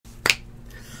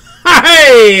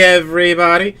Hey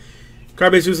everybody!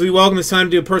 Cardbase Weekly, welcome. It's time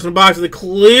to do a personal box of the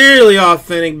clearly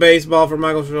authentic baseball for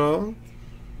Michael Shaw.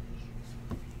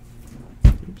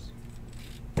 Oops.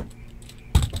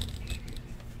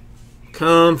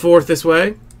 Come forth this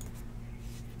way.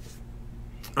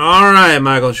 Alright,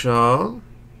 Michael Shaw.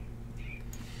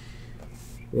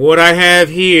 What I have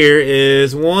here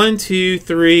is 1, 2,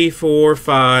 3, 4,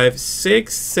 5,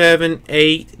 6, 7,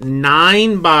 8,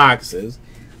 9 boxes.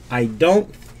 I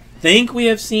don't think we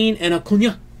have seen an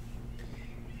Acuna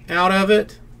out of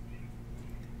it.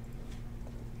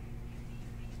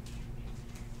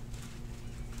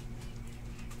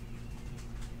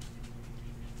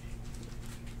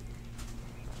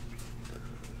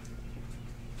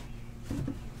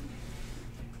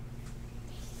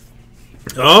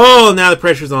 Oh, now the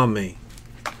pressure's on me.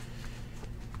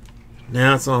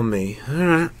 Now it's on me. All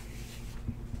right.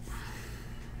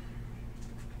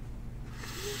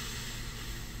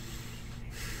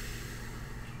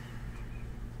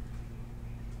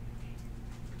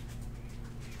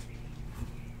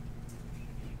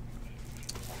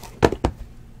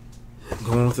 I'm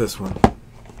going with this one.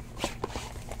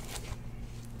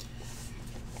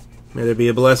 May there be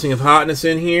a blessing of hotness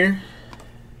in here.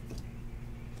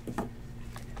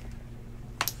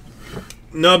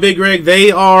 No, Big Greg, they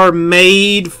are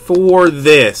made for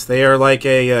this. They are like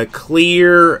a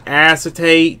clear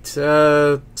acetate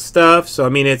stuff. So, I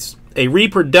mean, it's a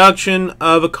reproduction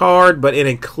of a card, but in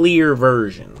a clear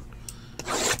version.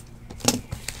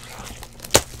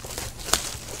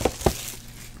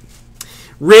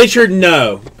 Richard,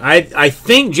 no. I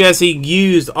think Jesse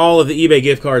used all of the eBay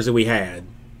gift cards that we had.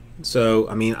 So,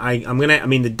 I mean,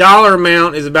 the dollar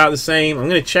amount is about the same. I'm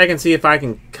gonna check and see if I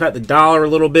can cut the dollar a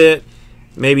little bit.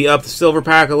 Maybe up the silver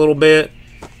pack a little bit.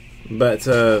 But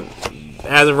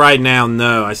as of right now,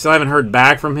 no. I still haven't heard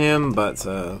back from him, but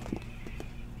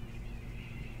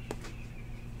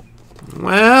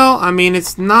well, I mean,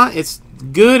 it's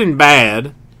good and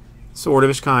bad. Sort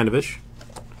of-ish, kind of-ish.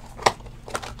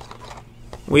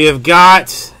 We have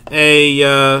got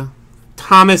a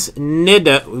Thomas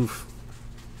Nida. Oof.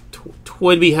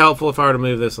 Would be helpful if I were to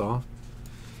move this off.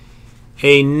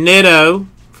 A Nitto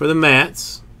for the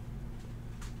Mets.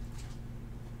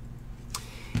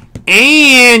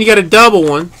 And you got a double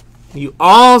one. You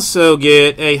also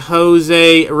get a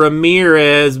Jose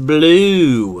Ramirez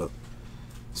blue.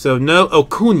 So no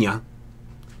Acuna.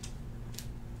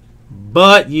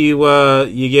 But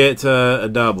you get a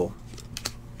double.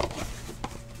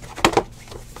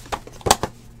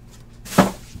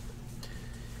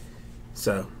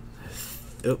 So,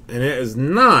 and it is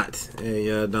not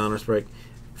a Donruss break.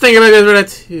 Thank you very much for that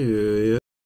too.